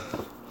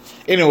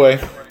Anyway,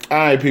 all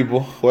right,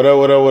 people. What up?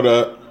 What up? What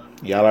up?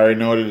 Y'all already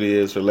know what it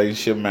is.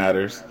 Relationship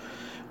matters.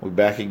 We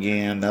back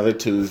again. Another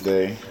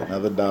Tuesday.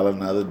 Another dollar.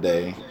 Another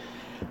day.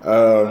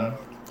 Um,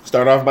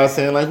 Start off by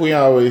saying like we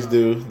always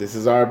do. This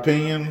is our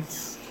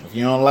opinions. If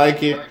you don't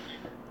like it,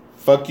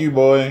 fuck you,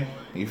 boy.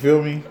 You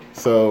feel me?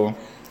 So,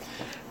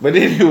 but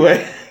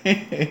anyway.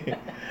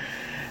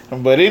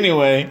 But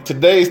anyway,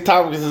 today's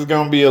topic is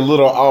gonna be a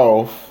little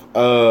off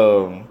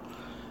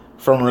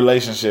from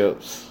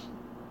relationships.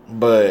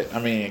 But I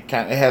mean, it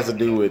has to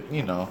do with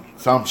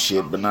some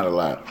shit, but not a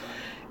lot.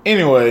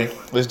 Anyway,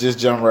 let's just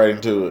jump right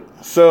into it.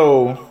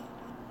 So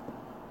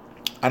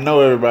I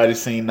know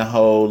everybody's seen the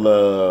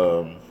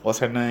whole what's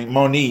her name,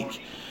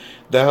 Monique.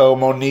 The whole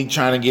Monique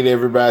trying to get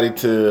everybody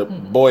to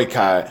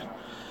boycott.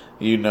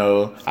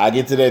 I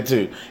get to that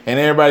too, and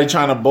everybody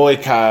trying to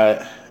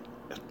boycott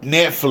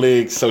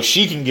Netflix so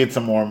she can get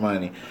some more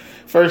money.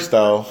 First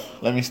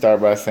off, let me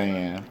start by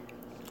saying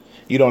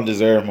you don't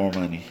deserve more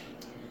money.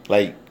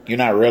 Like, you're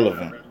not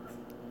relevant.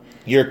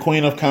 You're a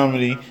queen of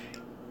comedy,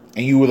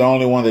 and you were the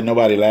only one that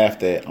nobody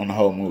laughed at on the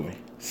whole movie.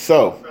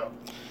 So,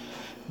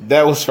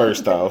 that was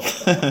first off.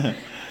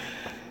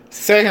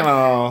 Second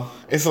off,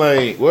 it's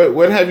like,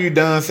 what have you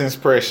done since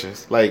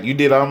Precious? Like, you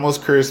did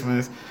Almost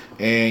Christmas,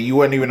 and you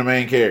wasn't even the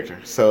main character.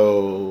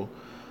 So,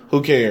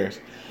 who cares?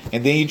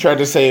 And then you tried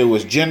to say it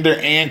was gender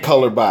and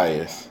color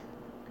bias.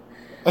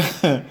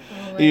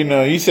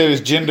 You said it's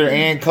gender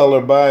and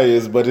color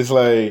bias, but it's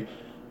like,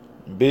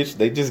 bitch,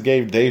 they just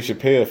gave Dave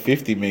Chappelle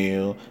 50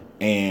 mil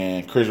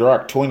and Chris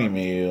Rock 20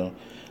 mil.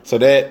 So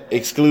that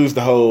excludes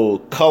the whole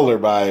color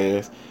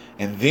bias.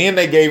 And then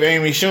they gave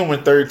Amy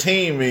Schumer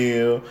 13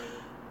 mil,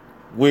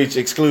 which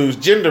excludes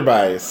gender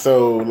bias.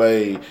 So,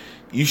 like,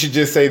 you should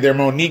just say they're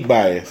Monique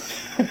bias.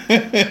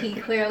 He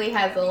clearly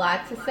has a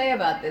lot to say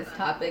about this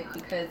topic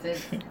because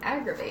it's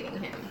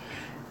aggravating him.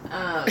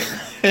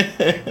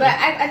 But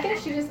I think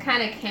she just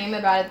kind of came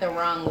about it the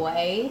wrong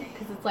way,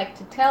 because it's like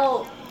to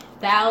tell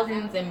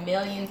thousands and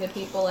millions of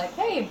people like,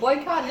 hey,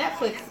 boycott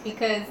Netflix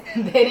because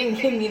they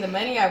didn't give me the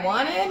money I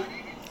wanted.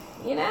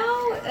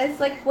 It's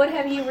like, what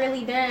have you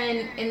really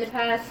done in the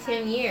past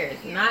 10 years?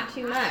 Not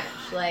too much.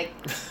 Like,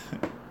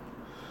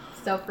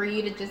 so for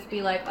you to just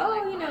be like,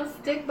 oh,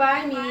 stick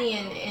by me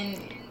and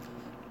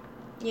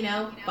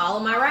follow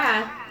my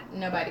wrath,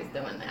 nobody's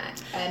doing that.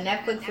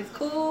 Netflix is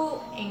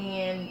cool,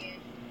 and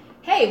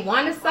hey,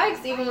 Wanda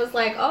Sykes even was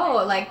like,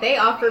 oh, like, they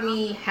offer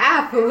me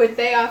half of what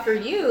they offer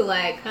you.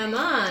 Like, come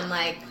on,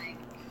 like,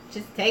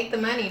 just take the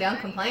money, don't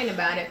complain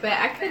about it. But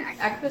I could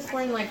have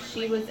sworn like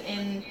she was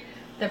in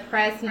the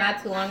press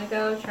not too long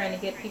ago trying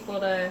to get people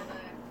to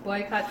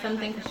boycott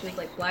something because she was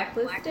like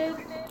blacklisted.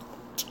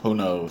 Who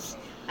knows?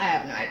 I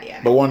have no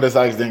idea. But Wanda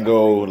Sykes didn't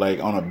go like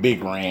on a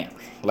big rant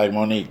like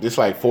Monique. This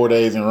like 4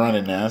 days in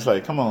running now. It's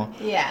like, come on,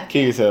 yeah,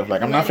 kill yourself.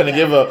 Like, I'm not finna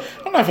give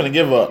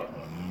up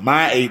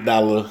my $8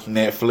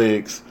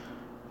 Netflix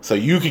so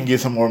you can get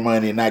some more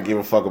money and not give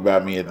a fuck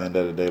about me at the end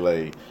of the day.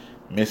 Like,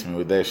 miss me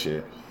with that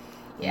shit.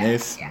 Yeah.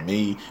 Miss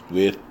me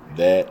with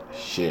that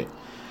shit.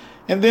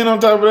 And then on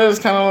top of that, it's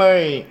kind of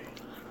like,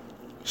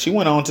 she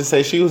went on to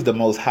say she was the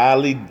most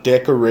highly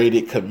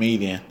decorated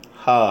comedian.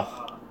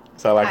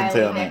 That's all I can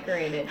tell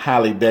me.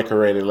 Highly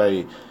decorated.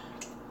 Like,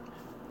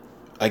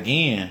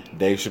 again,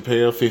 Dave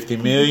Chappelle 50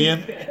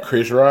 million,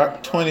 Chris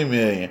Rock 20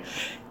 million.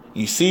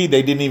 You see,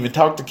 they didn't even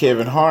talk to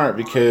Kevin Hart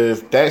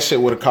because that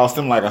shit would have cost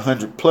them like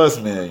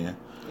 100+ million.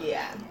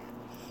 Yeah.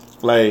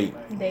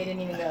 Like, they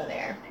didn't even go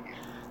there.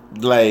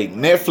 Like,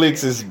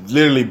 Netflix is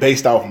literally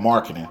based off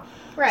marketing.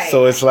 Right.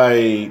 So it's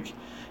like,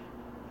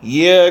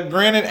 yeah,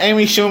 granted,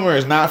 Amy Schumer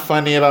is not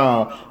funny at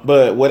all.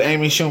 But what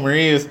Amy Schumer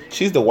is,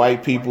 she's the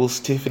white people's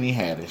Tiffany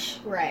Haddish.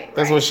 Right.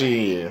 That's what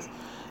she is.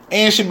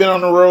 And she's been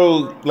on the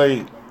road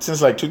like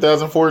since like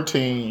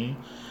 2014.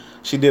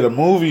 She did a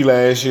movie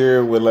last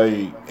year with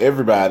like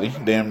everybody,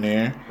 damn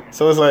near.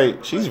 So it's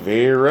like, she's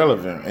very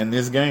relevant in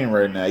this game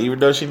right now. Even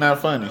though she's not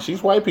funny,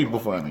 she's white people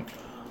funny.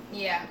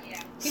 Yeah.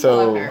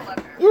 So,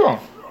 yeah.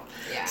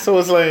 So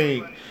it's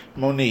like,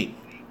 Monique,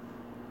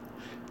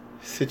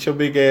 sit your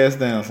big ass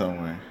down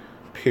somewhere.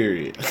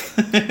 Period.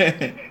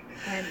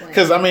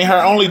 Because, I mean,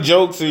 her only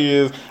jokes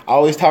is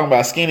always talking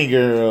about skinny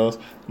girls.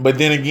 But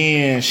then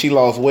again, she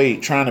lost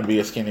weight trying to be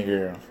a skinny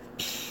girl.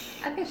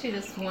 I think she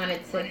just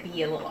wanted to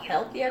be a little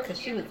healthier because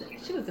she was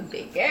a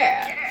big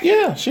girl.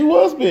 Yeah, she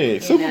was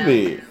big. Super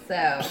big.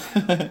 So,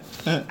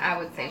 I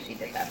would say she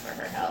did that for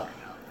her health.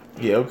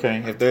 Yeah, okay.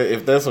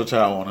 If that's what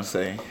y'all want to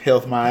say.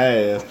 Health my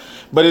ass.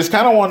 But it's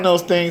kind of one of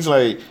those things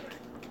like,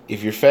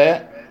 if you're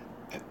fat,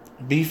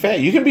 be fat.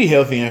 You can be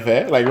healthy and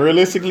fat. Like,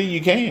 realistically,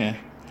 you can.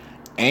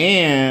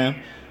 And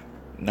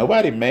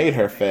nobody made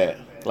her fat.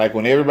 Like,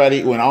 when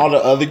all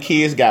the other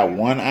kids got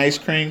one ice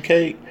cream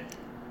cake,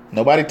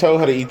 nobody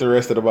told her to eat the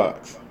rest of the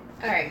box.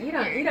 All right, you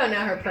don't know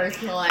her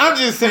personal life. I'm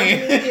just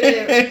saying. I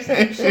need you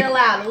to chill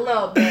out a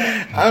little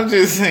bit. I'm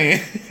just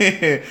saying.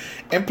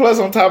 And plus,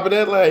 on top of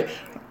that, like,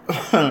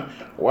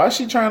 why is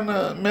she trying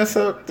to mess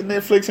up the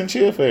Netflix and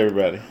chill for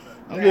everybody?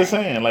 I'm just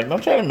saying, like,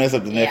 don't try to mess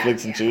up the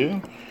Netflix and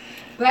chill.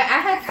 But I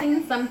had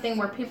seen something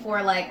where people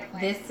were like,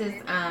 this is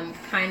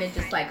kind of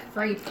just like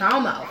free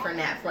promo for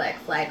Netflix.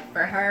 Like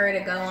for her to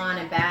go on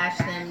and bash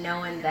them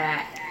knowing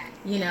that,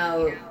 you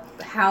know,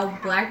 how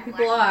black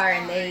people are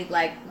and they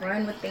like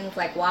run with things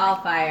like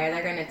wildfire.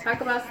 They're going to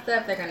talk about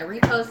stuff. They're going to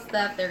repost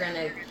stuff. They're going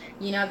to,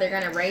 you know, they're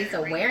going to raise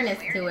awareness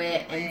to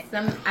it. And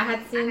I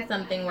had seen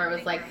something where it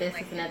was like, this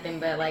is nothing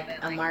but like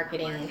a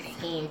marketing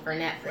scheme for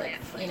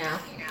Netflix, you know?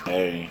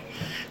 Hey,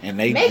 and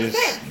Makes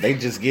sense. they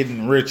just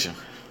getting richer.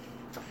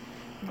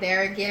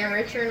 They're getting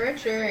richer and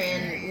richer,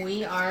 and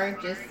we are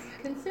just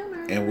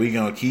consumers. And we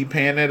gonna keep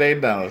paying that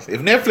 $8.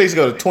 If Netflix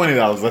go to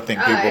 $20, I think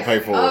people pay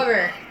for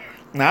it.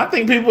 Now I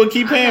think people will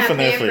keep paying for Netflix. I'm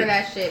not paying for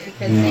that shit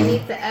because they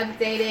need to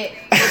update it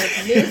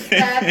with new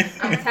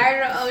stuff. I'm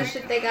tired of the old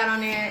shit they got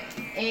on there,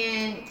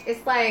 and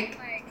it's like,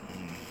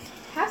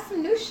 have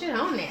some new shit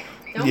on there.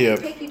 Don't be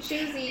picky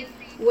choosy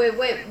with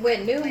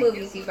new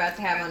movies you about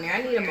to have on there.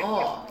 I need them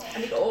all. I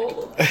need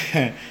all of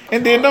them.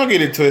 And then don't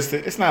get it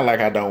twisted. It's not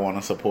like I don't want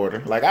to support her.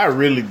 Like I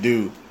really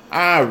do.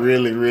 I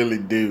really, really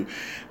do.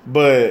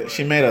 But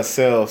she made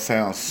herself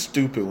sound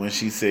stupid when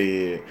she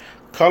said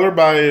color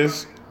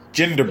bias,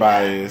 gender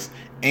bias,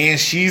 and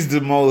she's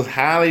the most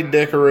highly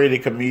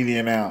decorated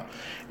comedian out.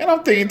 And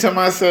I'm thinking to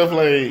myself,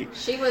 like...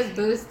 She was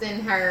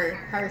boosting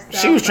herself.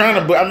 She was trying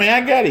to... I mean,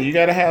 I got it. You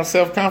got to have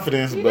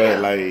self-confidence,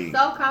 but like...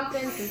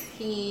 Self-confidence is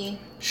key.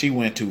 She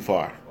went too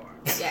far.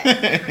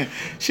 Yes.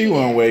 She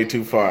went way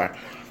too far.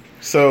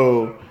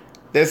 So,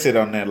 that's it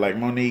on that. Like,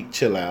 Monique,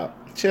 chill out.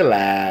 Chill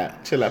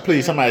out. Chill out.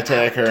 Please, somebody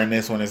tag her in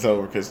this when it's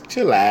over, because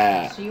chill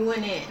out. She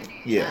went in.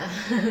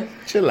 Yeah.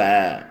 Chill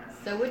out.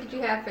 So what did you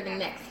have for the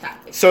next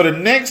topic? So the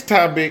next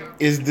topic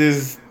is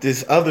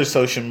this other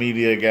social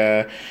media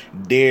guy,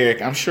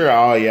 Derek. I'm sure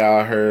all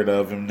y'all heard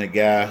of him. The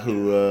guy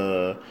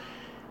who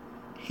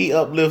he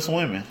uplifts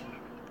women,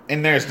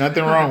 and there's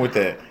nothing wrong with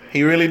that.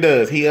 He really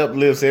does. He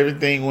uplifts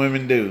everything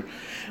women do.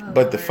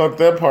 But the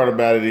fucked up part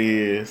about it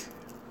is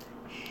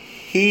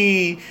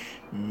he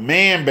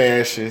man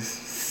bashes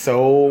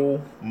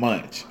so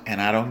much,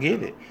 and I don't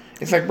get it.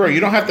 It's like, bro, you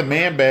don't have to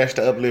man bash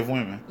to uplift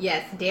women.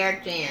 Yes,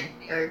 Derek Jan,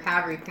 or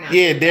however you pronounce it.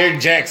 Yeah, Derek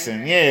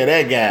Jackson. Yeah,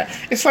 that guy.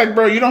 It's like,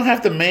 bro, you don't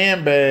have to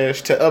man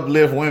bash to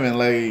uplift women.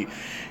 Like,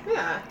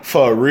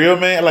 for a real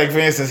man. Like, for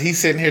instance, he's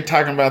sitting here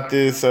talking about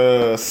this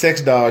sex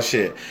doll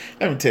shit.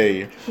 Let me tell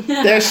you,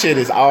 that shit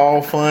is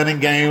all fun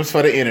and games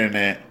for the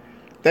internet.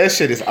 That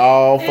shit is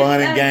all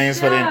fun and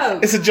games for the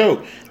internet. It's a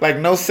joke. Like,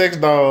 no sex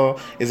doll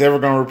is ever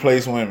going to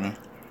replace women.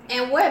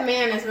 And what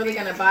man is really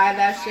gonna buy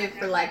that shit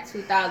for like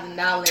 $2,000?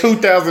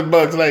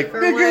 $2,000, like,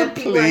 nigga,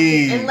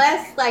 please.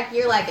 Unless like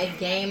you're like a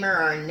gamer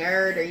or a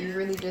nerd, or you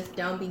really just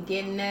don't be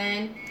getting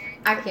none.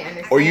 I can't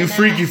understand. Or you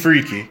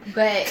freaky.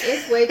 But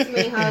it's way too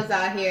many hoes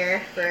out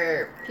here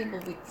for people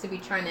to be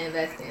trying to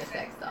invest in a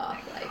sex doll.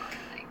 Like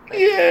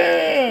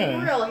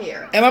yeah, real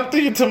here. And I'm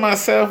thinking to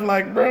myself,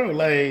 like, bro,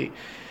 like.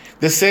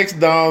 The sex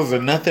dolls are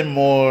nothing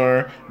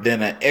more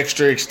than an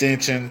extra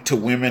extension to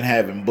women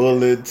having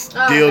bullets,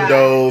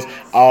 dildos,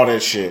 all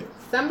that shit.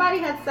 Somebody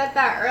had said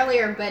that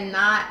earlier, but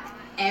not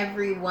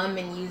every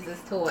woman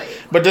uses toys.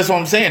 But that's what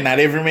I'm saying. Not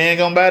every man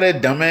gonna buy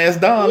that dumbass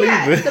doll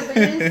either. So, but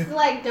just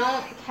like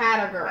don't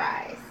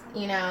categorize.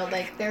 You know,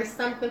 like there's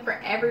something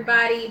for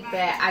everybody,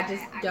 but I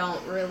just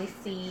don't really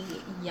see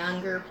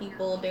younger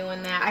people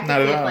doing that. I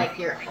can see if like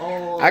you're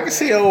old. I can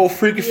see old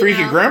freaky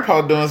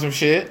grandpa doing some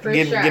shit,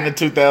 getting a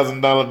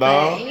 $2,000 doll.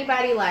 But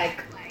anybody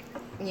like,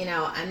 you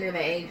know, under the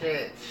age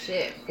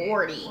of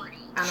 40,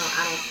 I don't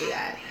see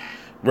that.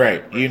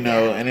 Right, you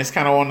know, and it's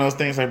kind of one of those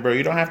things like, bro,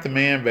 you don't have to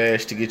man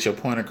bash to get your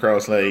point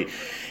across, like,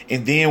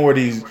 and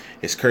then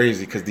it's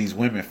crazy because these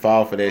women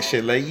fall for that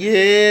shit, like,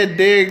 yeah,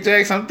 Derek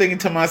Jackson, I'm thinking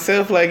to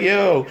myself, like,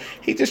 yo,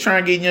 he just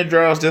trying to get in your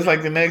drawers just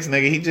like the next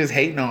nigga, he just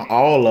hating on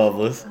all of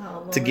us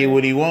to get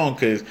what he want,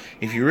 because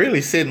if you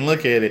really sit and look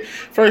at it,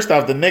 first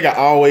off, the nigga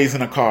always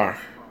in a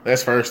car.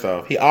 That's first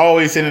off. He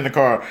always sit in the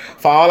car.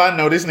 For all I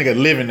know, this nigga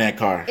live in that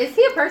car. Is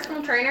he a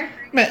personal trainer?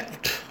 Man,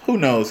 who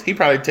knows? He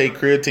probably take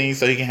creatine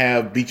so he can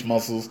have beach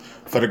muscles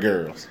for the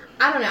girls.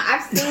 I don't know.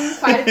 I've seen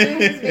quite a few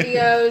of his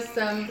videos.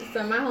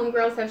 Some of my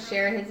homegirls have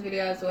shared his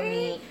videos with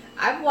me.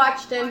 I've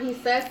watched him. He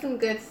says some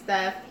good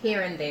stuff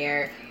here and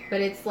there.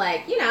 But it's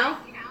like, you know.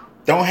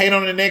 Don't hate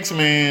on the next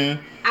man.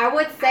 I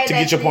would say to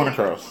that get your point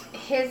across.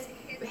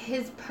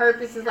 His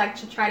purpose is like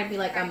to try to be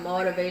like a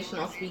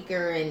motivational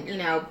speaker and, you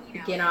know,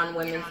 get on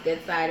women's good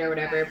side or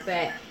whatever.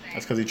 But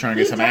that's because he's trying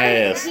to get some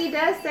ass. He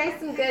does say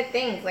some good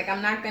things. Like,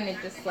 I'm not going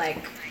to just like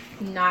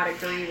not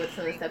agree with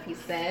some of the stuff he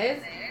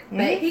says.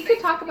 But he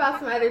could talk about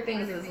some other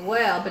things as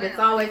well. But it's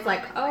always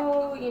like,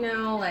 oh, you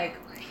know, like,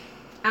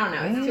 I don't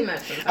know. It's too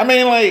much sometimes. I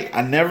mean, like,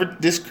 I never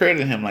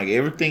discredit him. Like,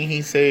 everything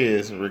he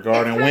says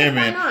regarding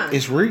women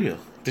is real.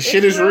 The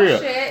shit is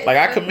real. Like,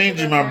 I commend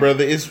you, my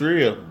brother. It's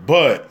real.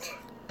 But...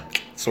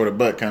 sort of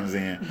butt comes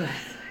in.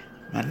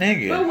 My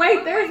nigga. But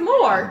wait, there's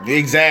more.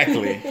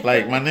 Exactly.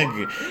 Like, my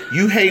nigga,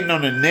 you hating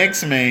on the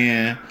next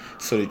man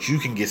so that you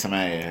can get some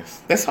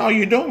ass. That's all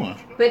you're doing.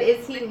 But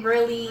is he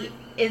really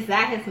is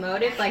that his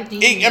motive? Like, do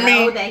you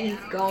know that he's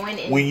going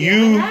and when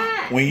doing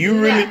that? When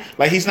you really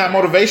like, he's not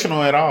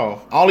motivational at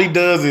all. All he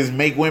does is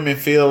make women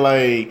feel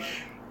like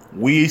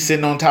we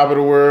sitting on top of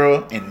the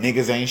world and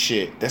niggas ain't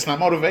shit. That's not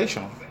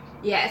motivational.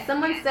 Yeah,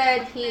 someone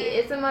said he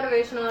isn't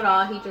motivational at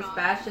all. He just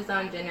bashed his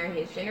own gender. He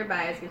is gender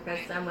biased because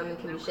some women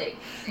can be shady.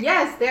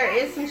 Yes, there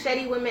is some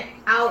shady women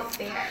out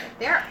there.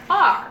 There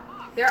are.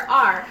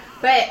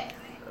 But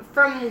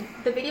from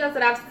the videos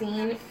that I've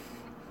seen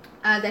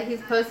that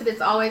he's posted,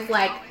 it's always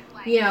like,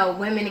 you know,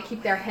 women to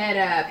keep their head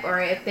up, or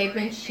if they've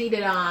been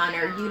cheated on,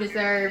 or you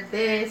deserve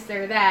this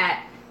or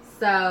that.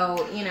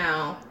 So, you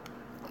know.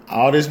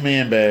 All this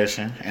man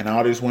bashing and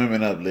all this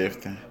women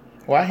uplifting.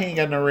 Why he ain't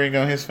got no ring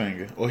on his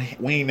finger? Or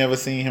we ain't never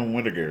seen him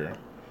with a girl.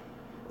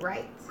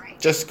 Right.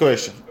 Just a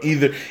question.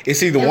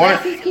 It's either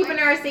Unless he's keeping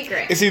her a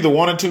secret. It's either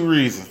one or two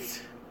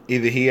reasons.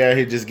 Either he out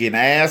here just getting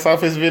ass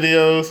off his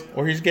videos,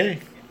 or he's gay.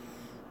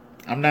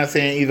 I'm not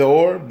saying either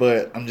or,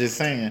 but I'm just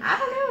saying. I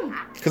don't know.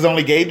 Because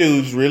only gay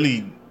dudes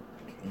really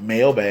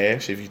male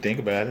bash, if you think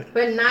about it.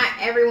 But not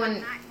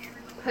everyone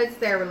puts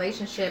their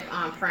relationship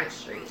on Front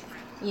Street.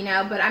 You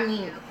know, but I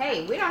mean,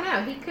 hey, we don't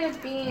know. He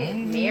could be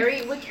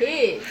married with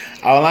kids.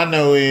 All I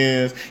know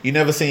is you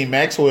never seen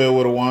Maxwell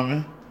with a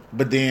woman,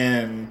 but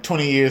then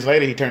 20 years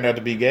later he turned out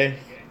to be gay.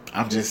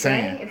 I'm just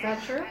saying. Is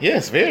that true?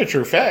 Yes, very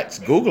true. Facts.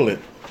 Google it.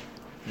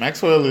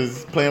 Maxwell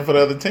is playing for the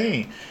other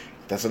team.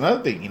 That's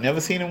another thing. You never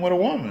seen him with a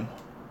woman.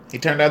 He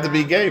turned out to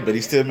be gay, but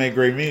he still made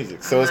great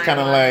music. So it's kind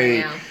of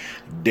like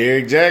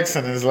Derrick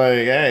Jackson is like,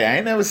 hey, I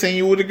ain't never seen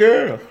you with a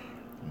girl.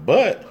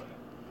 But,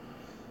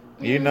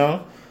 you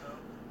know.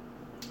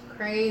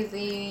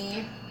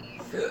 Crazy.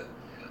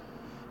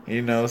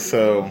 You know,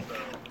 so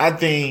I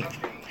think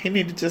he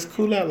need to just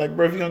cool out. Like,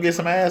 bro, if you gonna get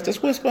some ass,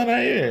 just whisper in our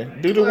ear.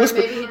 Do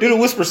the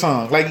whisper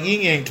song like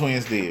Ying Yang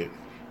Twins did.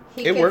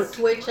 He could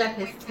switch up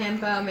his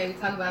tempo, maybe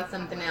talk about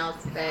something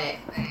else, but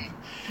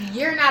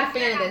you're not a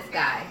fan of this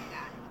guy.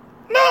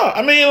 No,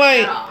 I mean,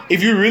 like,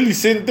 if you really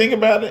sit and think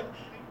about it,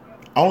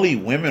 only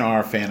women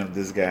are a fan of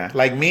this guy.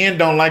 Like, men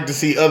don't like to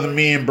see other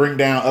men bring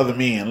down other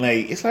men.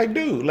 Like, it's like,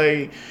 dude,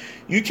 like,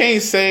 you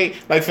can't say,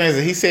 like, for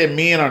instance, he said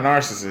men are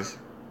narcissists.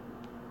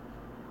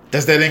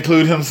 Does that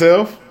include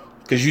himself?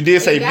 Because you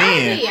did say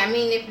men. I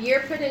mean, if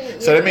you're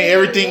putting... So that means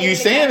everything you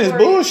saying is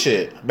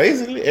bullshit.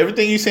 Basically,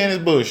 everything you saying is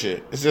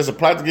bullshit. It's just a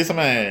plot to get some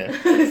ass.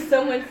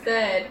 Someone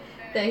said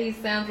that he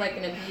sounds like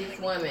an abused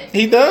woman.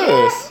 He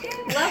does.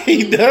 Yeah,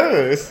 he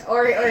does.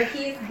 Or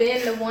he's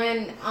been the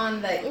one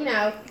on the, you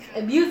know,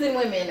 abusing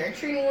women or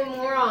treating women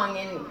wrong,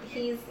 and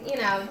he's, you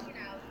know,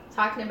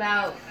 talking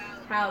about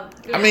how...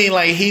 I mean,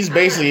 like, he's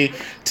basically,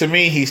 to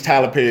me, he's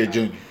Tyler Perry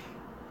Jr.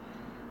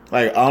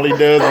 Like, all he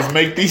does is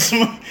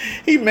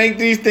make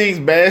these things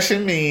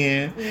bashing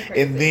men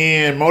and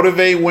then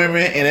motivate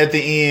women, and at the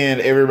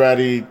end,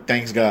 everybody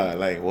thanks God.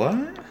 Like, what?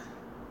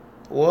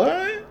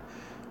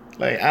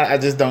 Like, I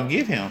just don't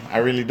get him. I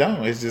really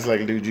don't. It's just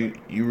like, dude,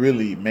 you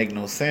really make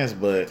no sense,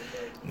 but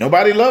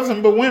nobody loves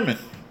him but women.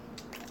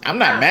 I'm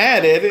not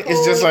mad at it.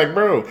 It's just like,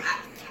 bro,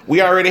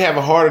 we already have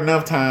a hard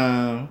enough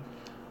time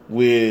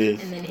with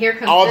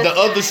all the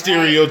other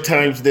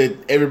stereotypes that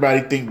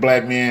everybody think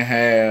black men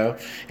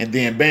have, and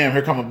then bam,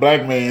 here come a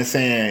black man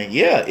saying,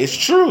 yeah, it's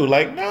true.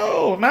 Like,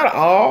 no, not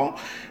all.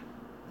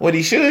 What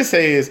he should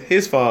say is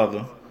his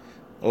father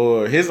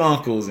or his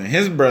uncles and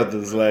his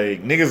brothers,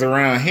 like, niggas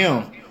around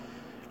him.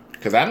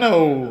 Because I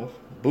know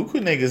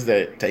buku niggas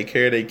that take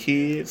care of their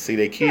kids, see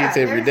their kids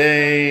every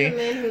day.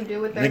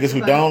 Niggas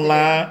who don't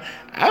lie.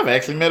 I've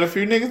actually met a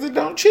few niggas that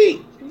don't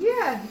cheat.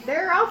 Yeah,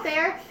 they're out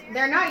there.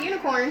 They're not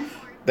unicorns.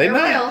 They're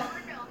not. Real.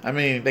 I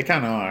mean, they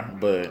kind of are,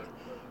 but...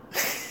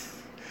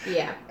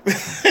 Yeah.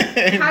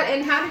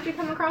 How did you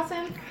come across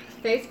him?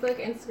 Facebook,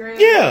 Instagram?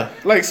 Yeah,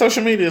 like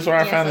social media is where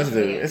I found this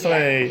dude. It's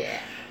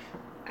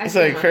it's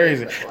like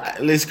crazy.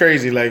 It's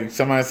crazy. Like,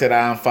 somebody said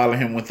I unfollowed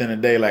him within a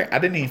day. Like, I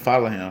didn't even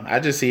follow him. I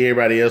just see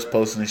everybody else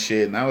posting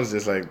shit, and I was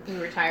just like... You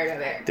were tired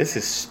of it. This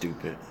is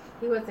stupid.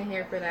 He wasn't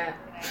here for that.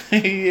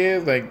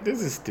 Yeah, like,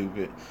 this is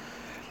stupid.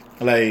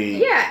 Like...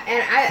 Yeah,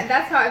 and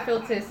that's how I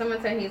feel too. Someone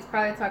said he's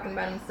probably talking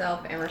about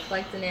himself and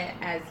reflecting it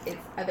as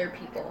it's other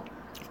people.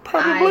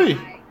 Probably.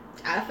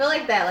 I feel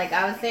like that. Like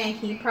I was saying,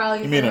 he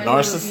probably... You mean a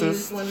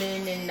narcissist?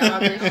 Women and all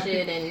this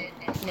shit,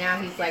 and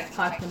now he's like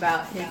talking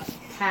about his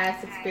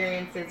past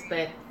experiences,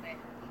 but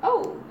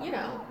you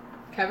know,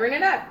 covering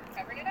it up.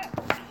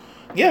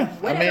 Yeah,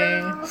 whatever.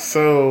 I mean,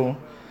 so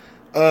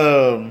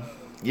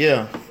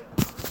yeah.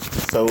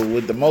 So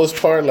with the most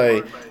part,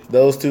 like,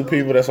 those two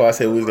people, that's why I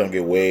said we was gonna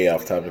get way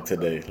off topic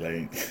today.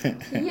 Like,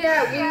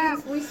 yeah,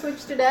 we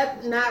switched it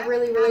up. Not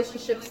really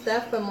relationship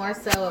stuff, but more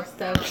so of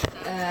stuff.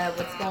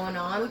 What's going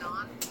on?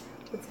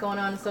 What's going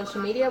on in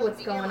social media?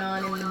 What's going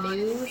on in the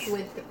news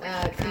with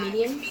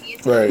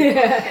comedians?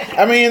 Right.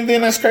 I mean, and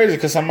then that's crazy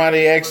because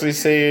somebody actually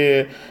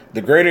said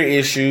the greater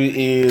issue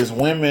is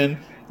women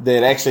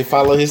that actually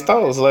follow his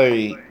thoughts.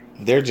 Like,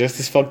 they're just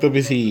as fucked up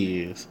as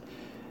he is,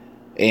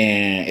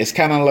 and it's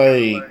kind of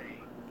like,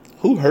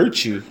 who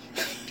hurt you?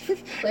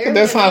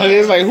 That's how it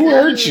is. Like, who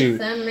hurt you?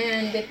 Some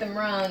men did them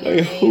wrong.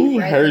 Like, who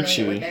hurt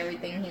you? With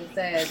everything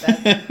it says.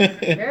 That's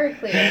very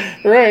clear.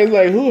 Right, it's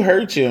like who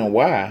hurt you and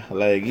why?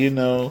 Like,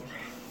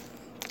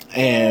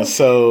 And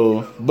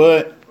so,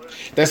 but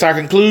that's our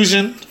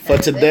conclusion for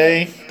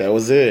today. That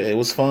was it. It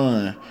was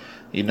fun.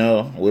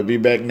 We'll be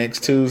back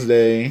next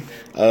Tuesday.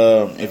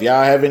 If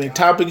y'all have any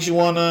topics you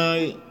want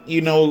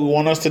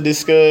us to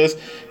discuss,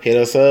 hit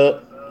us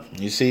up.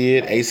 You see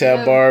it,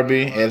 ASAP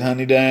Barbie at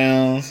Honey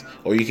Downs,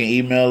 or you can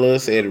email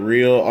us at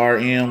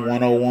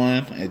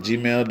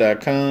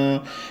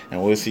realrm101@gmail.com,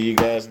 and we'll see you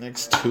guys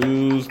next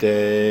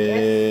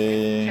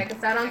Tuesday. Yes. Check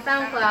us out on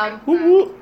SoundCloud. Woo-woo.